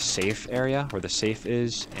to the safe area, where the safe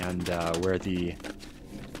is, and where the...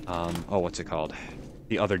 oh, what's it called?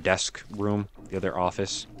 The other desk room, the other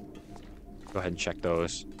office. Go ahead and check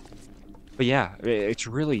those. But yeah, it's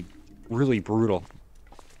really, really brutal.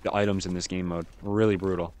 The items in this game mode. Really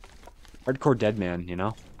brutal. Hardcore Deadman, you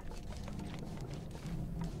know?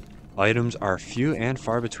 Items are few and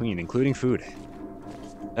far between, including food.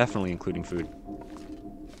 Definitely including food.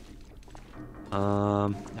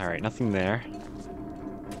 Alright, nothing there.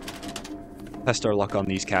 Test our luck on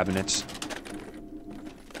these cabinets.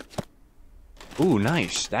 Ooh,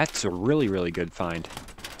 nice. That's a really, really good find.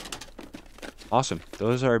 Awesome.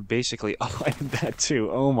 Those are basically... Oh, I did that too.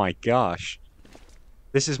 Oh my gosh.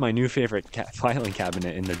 This is my new favorite filing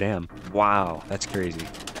cabinet in the dam. Wow, that's crazy.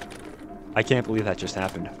 I can't believe that just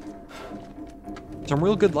happened. Some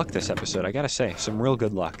real good luck this episode, I gotta say. Some real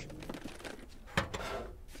good luck.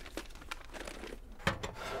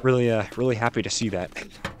 Really, really happy to see that.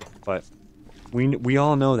 But we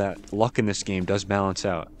all know that luck in this game does balance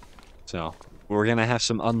out. So, we're gonna have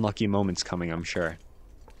some unlucky moments coming, I'm sure.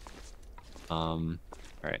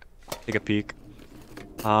 Alright. Take a peek.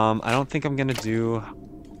 I don't think I'm gonna do...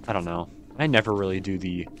 I don't know. I never really do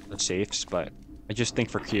the safes, but I just think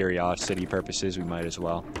for curiosity purposes, we might as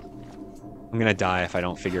well. I'm gonna die if I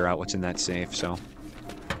don't figure out what's in that safe, so...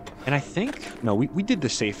 And I think... No, we did the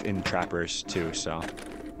safe in Trappers, too, so...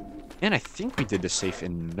 And I think we did the safe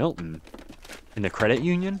in Milton. In the credit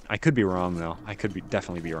union? I could be wrong, though. I could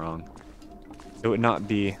definitely be wrong. It would not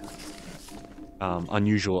be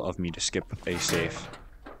unusual of me to skip a safe.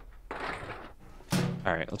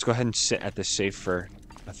 Alright, let's go ahead and sit at this safe for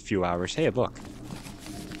a few hours. Hey, a book.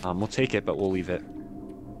 We'll take it, but we'll leave it.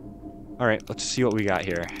 Alright, let's see what we got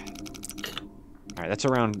here. Alright, that's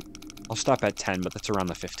around... I'll stop at 10, but that's around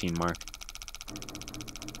the 15 mark.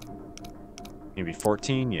 Maybe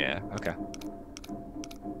 14? Yeah, okay.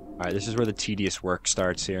 Alright, this is where the tedious work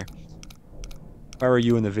starts here. If I were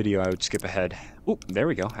you in the video, I would skip ahead. Oh, there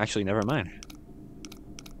we go. Actually, never mind.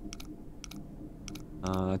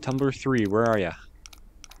 Tumbler 3, where are ya?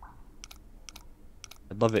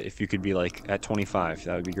 I'd love it if you could be, like, at 25.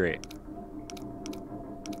 That would be great.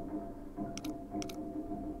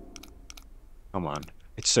 Come on.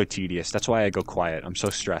 It's so tedious. That's why I go quiet. I'm so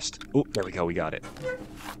stressed. Oh, there we go. We got it.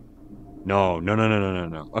 No, no, no, no, no, no,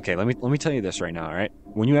 no. Okay, let me tell you this right now, all right?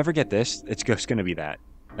 When you ever get this, it's just gonna be that.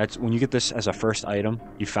 That's when you get this as a first item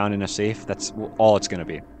you found in a safe, that's all it's gonna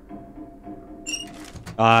be.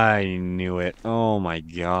 I knew it. Oh my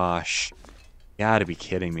gosh. You gotta be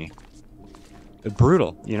kidding me.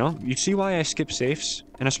 Brutal, you know? You see why I skip safes?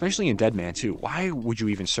 And especially in Deadman too. Why would you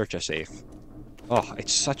even search a safe? Oh,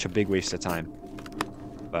 it's such a big waste of time.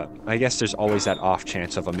 But I guess there's always that off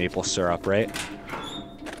chance of a maple syrup, right?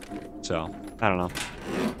 So, I don't know.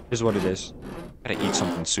 Here's what it is. Gotta eat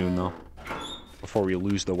something soon, though. Before we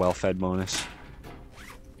lose the well-fed bonus.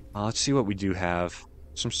 Let's see what we do have.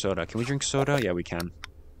 Some soda. Can we drink soda? Yeah, we can.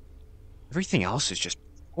 Everything else is just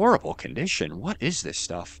horrible condition. What is this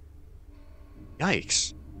stuff?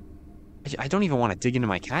 Yikes. I don't even want to dig into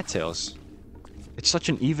my cattails. It's such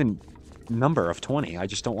an even number of 20. I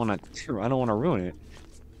just don't want to... I don't want to ruin it.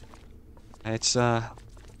 It's,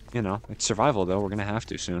 you know, it's survival, though. We're gonna have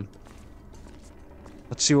to soon.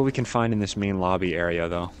 Let's see what we can find in this main lobby area,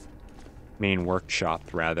 though. Main workshop,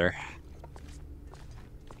 rather.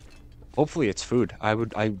 Hopefully it's food. I would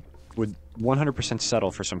 100%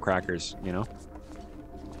 settle for some crackers, you know?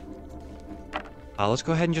 Let's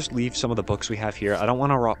go ahead and just leave some of the books we have here. I don't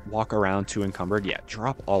want to walk around too encumbered. Yeah,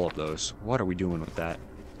 drop all of those. What are we doing with that?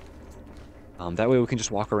 That way we can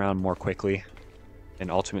just walk around more quickly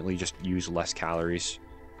and ultimately just use less calories.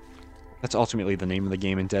 That's ultimately the name of the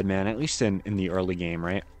game in Deadman, at least in the early game,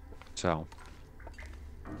 right? So.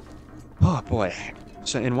 Oh, boy.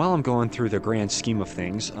 So, and while I'm going through the grand scheme of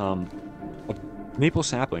things, a maple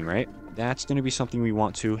sapling, right? That's going to be something we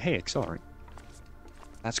want to... Hey, accelerate.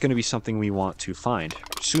 That's going to be something we want to find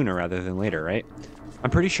sooner rather than later, right?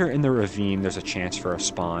 I'm pretty sure in the ravine there's a chance for a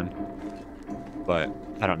spawn, but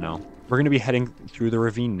I don't know. We're going to be heading through the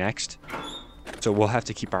ravine next, so we'll have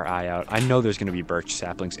to keep our eye out. I know there's going to be birch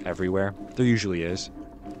saplings everywhere. There usually is.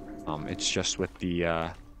 It's just with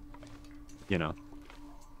the, you know,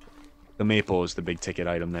 the maple is the big ticket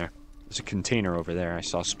item there. There's a container over there I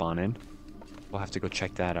saw spawn in. We'll have to go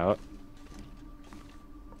check that out.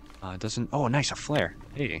 Doesn't... Oh, nice, a flare.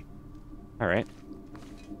 Hey. Alright.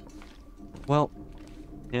 Well,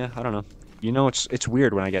 yeah, I don't know. You know, it's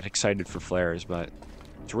weird when I get excited for flares, but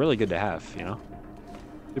it's really good to have, you know?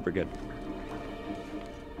 Super good.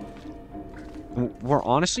 We're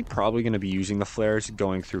honestly probably going to be using the flares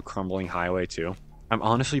going through Crumbling Highway, too. I'm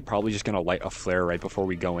honestly probably just going to light a flare right before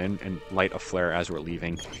we go in and light a flare as we're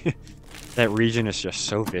leaving. That region is just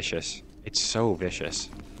so vicious. It's so vicious.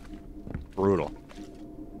 Brutal.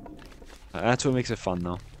 That's what makes it fun,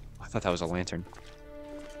 though. I thought that was a lantern.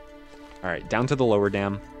 Alright, down to the lower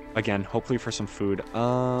dam. Again, hopefully for some food.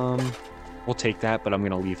 We'll take that, but I'm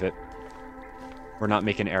gonna leave it. We're not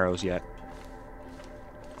making arrows yet.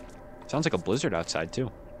 Sounds like a blizzard outside, too.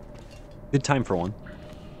 Good time for one.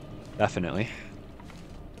 Definitely.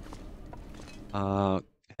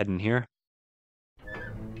 Heading here.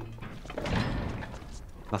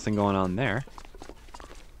 Nothing going on there.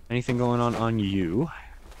 Anything going on you?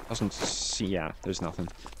 Doesn't see... Yeah, there's nothing.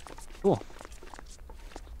 Cool.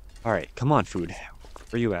 Alright, come on, food.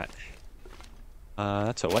 Where you at?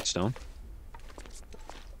 That's a whetstone.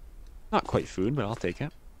 Not quite food, but I'll take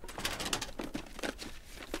it.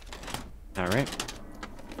 Alright.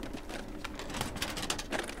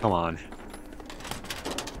 Come on.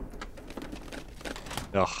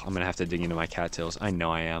 Ugh, I'm gonna have to dig into my cattails. I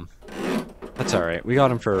know I am. That's alright. We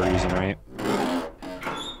got him for a reason, right?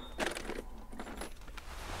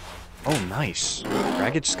 Oh, nice.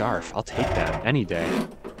 Ragged scarf. I'll take that any day.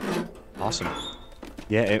 Awesome.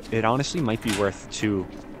 Yeah, it honestly might be worth to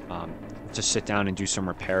sit down and do some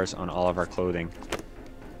repairs on all of our clothing.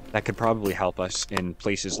 That could probably help us in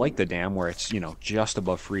places like the dam where it's, you know, just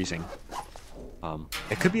above freezing.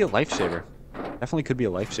 It could be a lifesaver. Definitely could be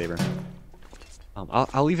a lifesaver.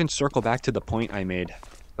 I'll even circle back to the point I made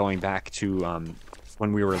going back to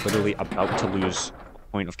when we were literally about to lose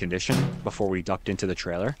point of condition before we ducked into the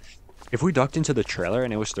trailer. If we ducked into the trailer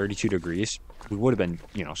and it was 32 degrees, we would have been,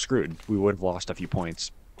 you know, screwed. We would have lost a few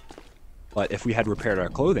points. But if we had repaired our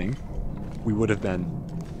clothing, we would have been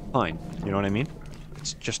fine. You know what I mean?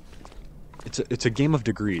 It's just... It's a game of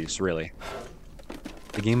degrees, really.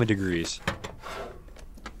 A game of degrees.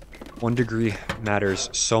 1 degree matters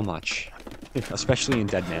so much. Especially in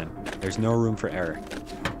Deadman. There's no room for error.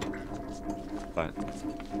 But...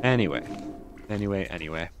 Anyway.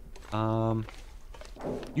 Anyway.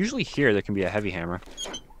 Usually here there can be a heavy hammer.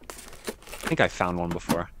 I think I found one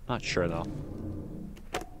before. Not sure though.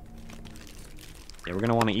 Yeah, we're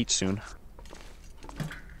gonna want to eat soon.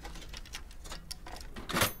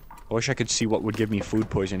 I wish I could see what would give me food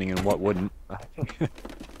poisoning and what wouldn't.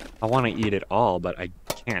 I want to eat it all, but I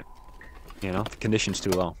can't. You know, the condition's too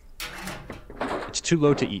low. It's too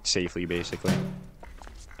low to eat safely, basically.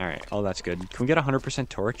 Alright, oh, that's good. Can we get 100%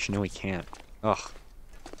 torch? No, we can't. Ugh.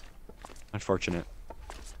 Unfortunate.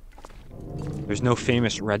 There's no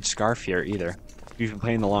famous red scarf here, either. If you've been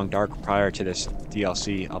playing The Long Dark prior to this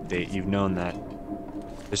DLC update, you've known that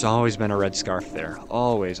there's always been a red scarf there.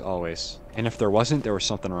 Always, always. And if there wasn't, there was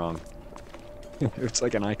something wrong. It's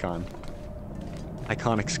like an icon.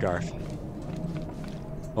 Iconic scarf.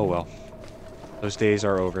 Oh well. Those days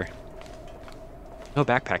are over. No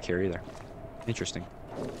backpack here either. Interesting.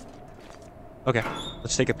 Okay,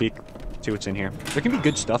 let's take a peek. See what's in here. There can be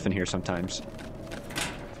good stuff in here sometimes.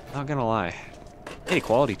 Not gonna lie. Hey,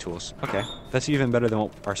 quality tools. Okay, that's even better than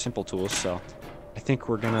our simple tools, so I think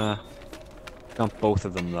we're gonna dump both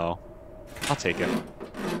of them, though. I'll take it.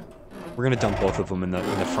 We're gonna dump both of them in the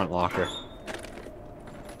front locker.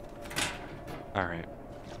 Alright.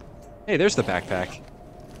 Hey, there's the backpack.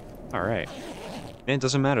 Alright. It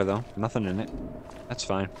doesn't matter, though. Nothing in it. That's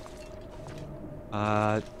fine.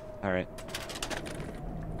 Alright.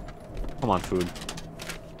 Come on, food.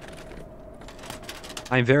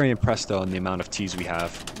 I'm very impressed, though, in the amount of teas we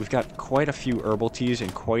have. We've got quite a few herbal teas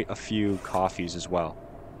and quite a few coffees as well.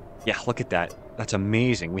 Yeah, look at that. That's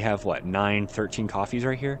amazing. We have, what, 9, 13 coffees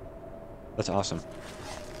right here? That's awesome.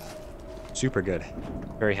 Super good.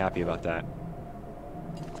 Very happy about that.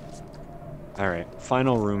 Alright,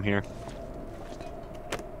 final room here.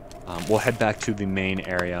 We'll head back to the main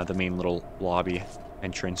area, the main little lobby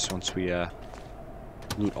entrance once we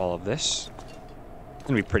loot all of this. It's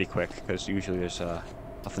gonna be pretty quick, because usually there's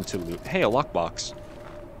nothing to loot. Hey, a lockbox.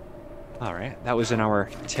 Alright, that was in our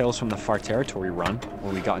Tales from the Far Territory run.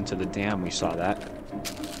 When we got into the dam, we saw that.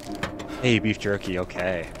 Hey, beef jerky,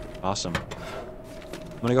 okay. Awesome.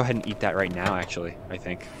 I'm gonna go ahead and eat that right now, actually, I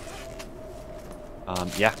think.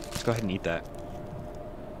 Yeah, let's go ahead and eat that.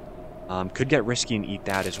 Could get risky and eat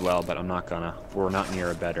that as well, but I'm not gonna. We're not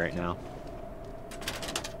near a bed right now.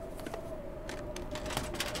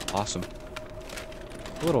 Awesome.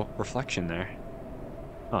 A little reflection there.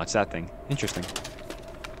 Oh, it's that thing. Interesting.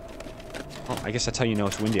 Well, I guess that's how you know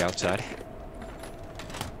it's windy outside.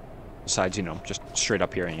 Besides, you know, just straight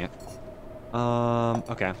up hearing it.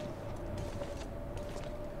 Okay.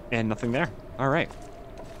 And nothing there. Alright.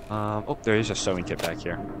 Oh, there is a sewing kit back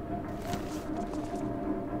here.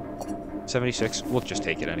 76. We'll just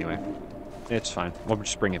take it anyway. It's fine. We'll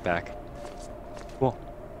just bring it back. Cool.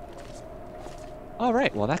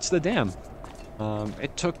 Alright, well that's the dam.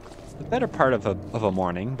 It took the better part of a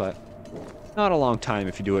morning, but not a long time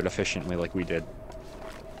if you do it efficiently like we did.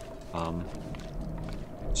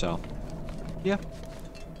 So, yeah.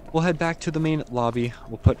 We'll head back to the main lobby.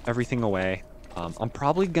 We'll put everything away. I'm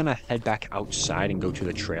probably gonna head back outside and go to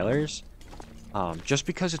the trailers. Just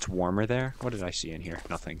because it's warmer there. What did I see in here?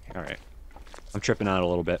 Nothing. Alright. I'm tripping out a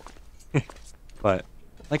little bit. But,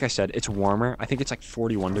 like I said, it's warmer. I think it's like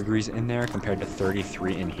 41 degrees in there compared to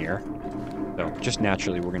 33 in here. So, just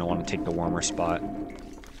naturally, we're gonna want to take the warmer spot.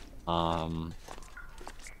 I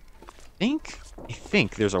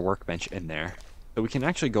think there's a workbench in there. So we can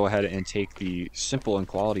actually go ahead and take the simple and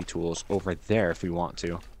quality tools over there if we want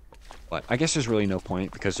to. But I guess there's really no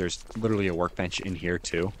point because there's literally a workbench in here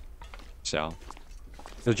too. So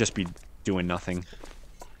it'll just be doing nothing.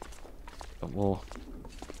 But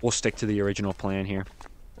we'll stick to the original plan here.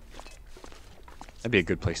 That'd be a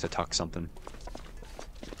good place to tuck something.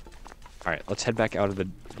 Alright, let's head back out of the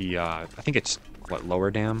I think it's, what,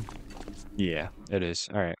 lower dam? Yeah, it is.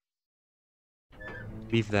 Alright.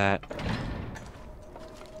 Leave that.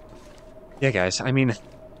 Yeah, guys, I mean,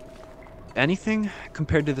 anything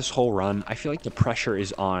compared to this whole run, I feel like the pressure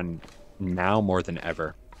is on now more than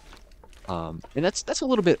ever. And that's a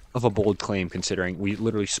little bit of a bold claim considering we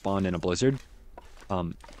literally spawned in a blizzard.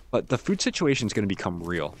 But the food situation is going to become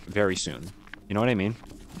real very soon. You know what I mean?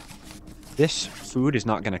 This food is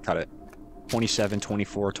not going to cut it. 27,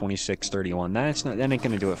 24, 26, 31. That ain't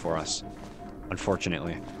going to do it for us,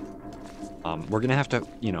 unfortunately. We're going to have to,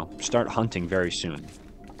 you know, start hunting very soon.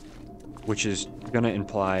 Which is going to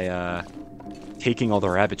imply taking all the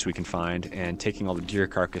rabbits we can find and taking all the deer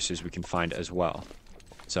carcasses we can find as well.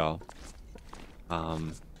 So,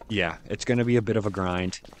 yeah, it's going to be a bit of a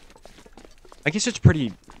grind. I guess it's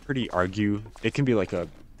pretty it can be like a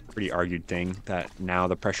pretty argued thing that now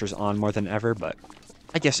the pressure's on more than ever, but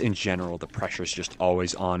I guess in general the pressure's just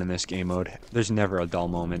always on in this game mode. There's never a dull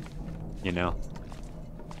moment, you know?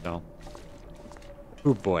 So,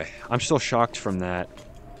 oh boy, I'm still shocked from that,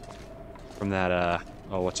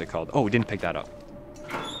 oh, what's it called? Oh, we didn't pick that up.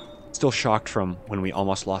 Still shocked from when we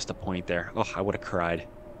almost lost a point there. Oh, I would have cried.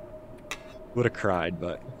 Would have cried,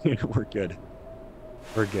 but we're good.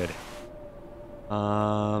 We're good.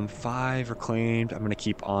 5 reclaimed. I'm going to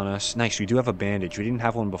keep on us. Nice, we do have a bandage. We didn't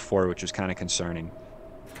have one before, which was kind of concerning.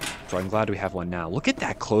 So I'm glad we have one now. Look at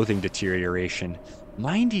that clothing deterioration.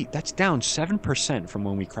 90, that's down 7% from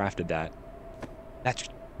when we crafted that. That's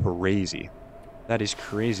crazy. That is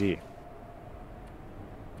crazy.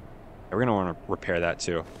 We're going to want to repair that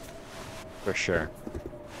too. For sure.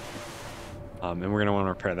 And we're going to want to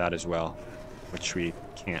repair that as well, which we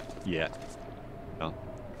can't yet. So.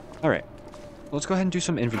 All right. Let's go ahead and do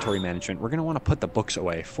some inventory management. We're going to want to put the books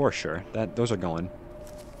away for sure. Those are going.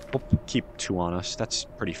 We'll keep 2 on us. That's a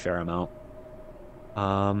pretty fair amount.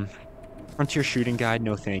 Frontier Shooting Guide,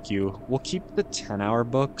 no thank you. We'll keep the 10-hour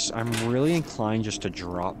books. I'm really inclined just to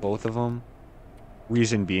drop both of them.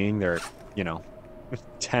 Reason being, they're,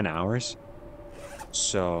 10 hours.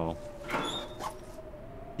 So,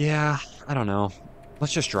 yeah, I don't know.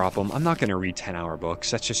 Let's just drop them. I'm not going to read 10-hour books.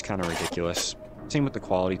 That's just kind of ridiculous. Same with the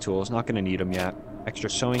quality tools. Not going to need them yet. Extra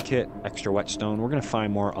sewing kit, extra whetstone. We're going to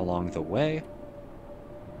find more along the way.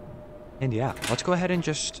 And yeah, let's go ahead and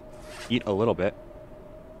just eat a little bit.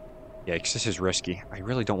 Yikes, this is risky. I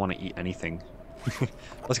really don't want to eat anything.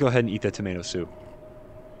 Let's go ahead and eat the tomato soup.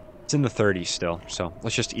 It's in the 30s still, so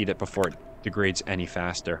let's just eat it before it degrades any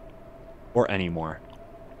faster. Or any more.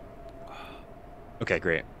 Okay,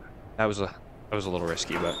 great. That was a little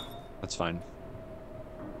risky, but that's fine.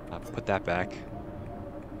 Put that back.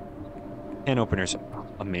 Can opener's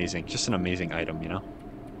amazing. Just an amazing item,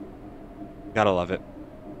 Gotta love it.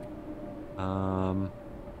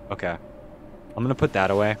 Okay. I'm gonna put that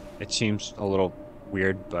away. It seems a little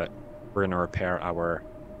weird, but we're gonna repair our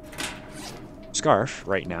scarf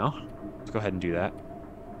right now. Let's go ahead and do that.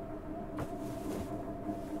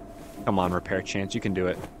 Come on, repair chance. You can do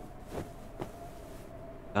it.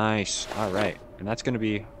 Nice. All right. And that's gonna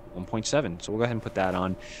be 1.7. So we'll go ahead and put that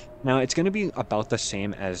on. Now, it's gonna be about the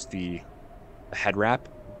same as the head wrap,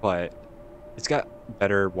 but it's got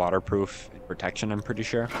better waterproof protection, I'm pretty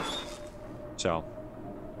sure. So,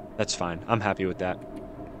 that's fine. I'm happy with that.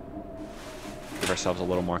 Give ourselves a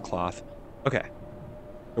little more cloth. Okay.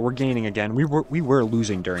 So we're gaining again. We were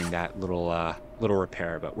losing during that little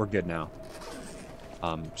repair, but we're good now.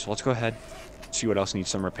 So let's go ahead, see what else needs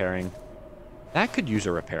some repairing. That could use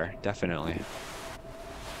a repair, definitely.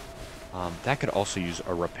 That could also use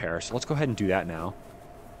a repair, so let's go ahead and do that now.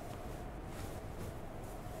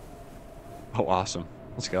 Oh, awesome.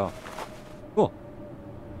 Let's go. Cool.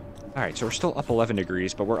 Alright, so we're still up 11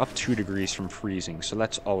 degrees, but we're up 2 degrees from freezing, so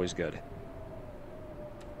that's always good.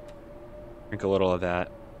 Drink a little of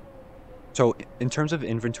that. So, in terms of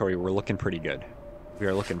inventory, we're looking pretty good. We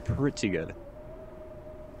are looking pretty good.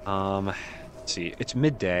 Let's see. It's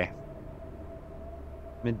midday.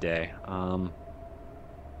 Midday.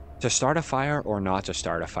 To start a fire or not to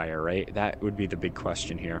start a fire, right? That would be the big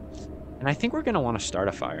question here. And I think we're going to want to start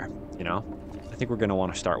a fire, I think we're going to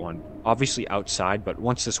want to start one. Obviously outside, but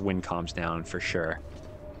once this wind calms down, for sure.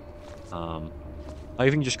 I'll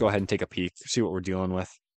even just go ahead and take a peek, see what we're dealing with.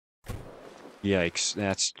 Yikes,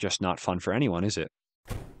 that's just not fun for anyone, is it?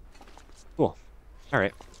 Cool.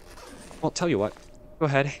 Alright. Well, tell you what. Go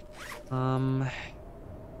ahead. I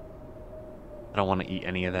don't want to eat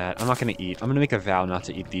any of that. I'm not going to eat. I'm going to make a vow not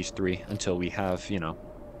to eat these 3 until we have,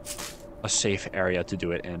 a safe area to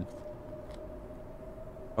do it in.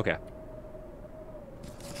 Okay.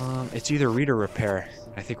 It's either read or repair.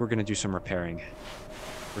 I think we're going to do some repairing.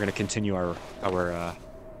 We're going to continue our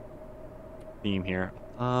theme here.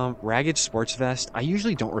 Ragged sports vest. I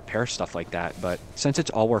usually don't repair stuff like that, but since it's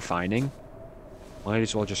all we're finding, might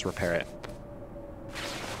as well just repair it.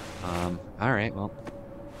 Alright, well,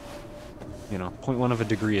 0.1 of a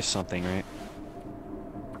degree is something, right?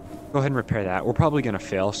 Go ahead and repair that. We're probably going to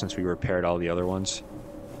fail since we repaired all the other ones.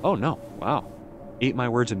 Oh, no. Wow. Ate my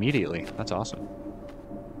words immediately. That's awesome.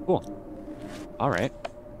 Cool. Alright.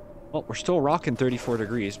 Well, we're still rocking 34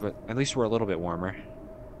 degrees, but at least we're a little bit warmer.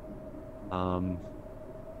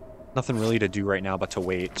 Nothing really to do right now but to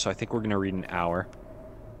wait, so I think we're going to read an hour.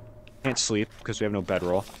 Can't sleep because we have no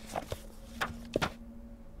bedroll.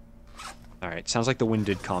 Alright, sounds like the wind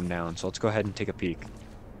did calm down, so let's go ahead and take a peek.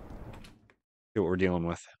 See what we're dealing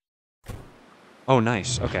with. Oh,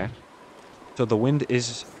 nice. Okay. So the wind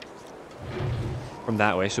is from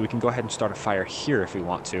that way, so we can go ahead and start a fire here if we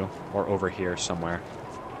want to, or over here somewhere.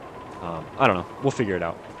 I don't know. We'll figure it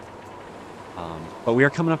out. But we are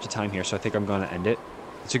coming up to time here, so I think I'm going to end it.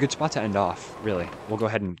 It's a good spot to end off, really. We'll go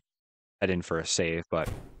ahead and head in for a save, but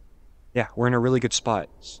yeah, we're in a really good spot.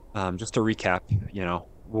 Just to recap,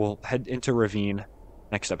 we'll head into Ravine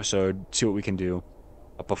next episode, see what we can do.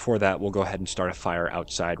 But before that, we'll go ahead and start a fire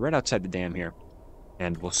outside, right outside the dam here,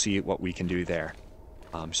 and we'll see what we can do there.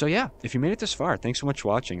 So yeah, if you made it this far, thanks so much for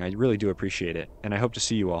watching. I really do appreciate it, and I hope to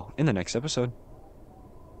see you all in the next episode.